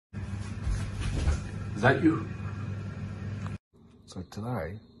Is that you? So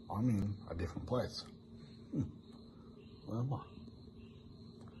today, I'm in a different place. Where am I?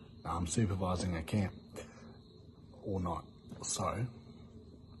 Now, I'm supervising a camp all night. So,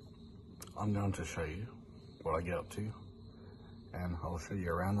 I'm going to show you what I get up to, and I'll show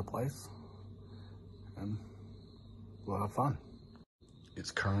you around the place, and we'll have fun. It's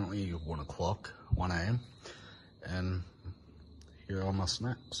currently 1 o'clock, 1 a.m, and here are my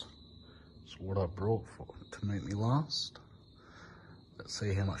snacks. It's what I brought to make me last. Let's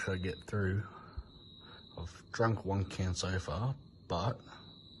see how much I get through. I've drunk 1 can so far, but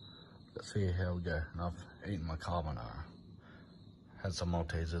let's see how we go. And I've eaten my carbonara, had some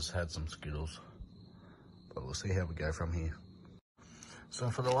Maltesers, had some Skittles, but we'll see how we go from here. So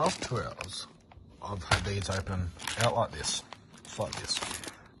for the last 2 hours, I've had these open out like this. It's like this.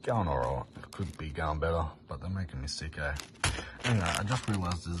 Going alright. It could be going better, but they're making me sick, eh? Anyway, I just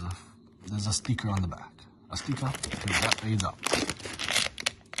realised there's a sticker on the back. A sticker to wrap these up.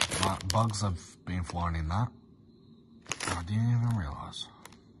 Right, bugs have been flying in that. I didn't even realise.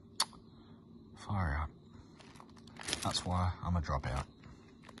 Far out. That's why I'm a dropout.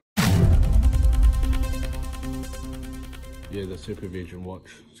 Yeah, the supervision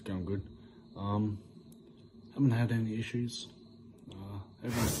watch is going good. Haven't had any issues.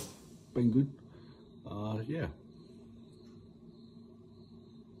 Everything's been good. Yeah.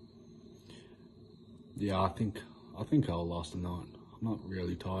 Yeah, I think I'll last the night. I'm not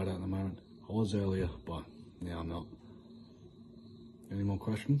really tired at the moment. I was earlier, but now I'm not. Any more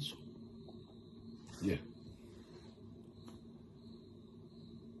questions? Yeah.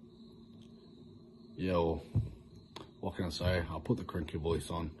 Yeah, well, what can I say? I'll put the cranky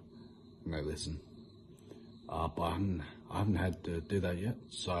voice on and they listen. But I haven't had to do that yet,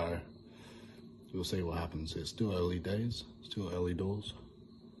 so we'll see what happens. It's still early days, still early doors,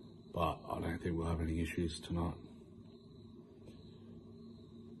 but I don't think we'll have any issues tonight.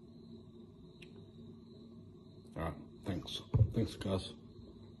 Alright, thanks. Thanks, guys.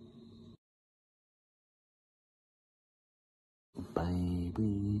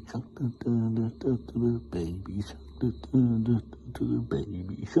 Baby shark, baby shark, baby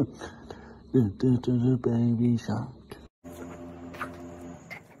shark, baby shark.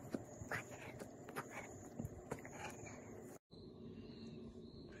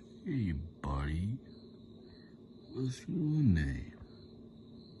 Hey, buddy, what's your name?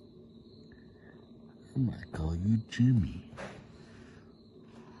 I might call you Jimmy.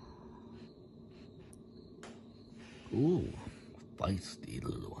 Ooh, feisty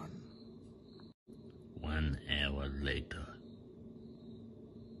little one. 1 hour later.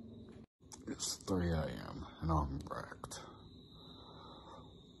 It's 3 a.m. and I'm wrecked.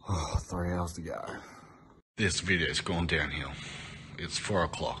 Oh, 3 hours to go. This video's gone downhill. It's 4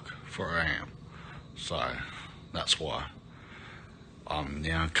 o'clock, 4 a.m. So that's why I'm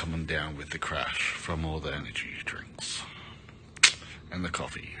now coming down with the crash from all the energy drinks and the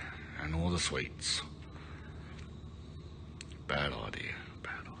coffee and all the sweets. Bad idea,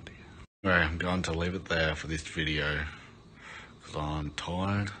 bad idea. Anyway, I'm going to leave it there for this video because I'm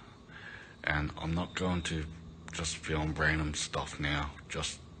tired and I'm not going to just film random stuff now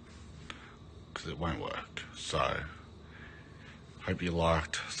just because it won't work. So, hope you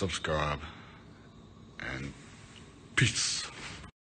liked, subscribe, and peace.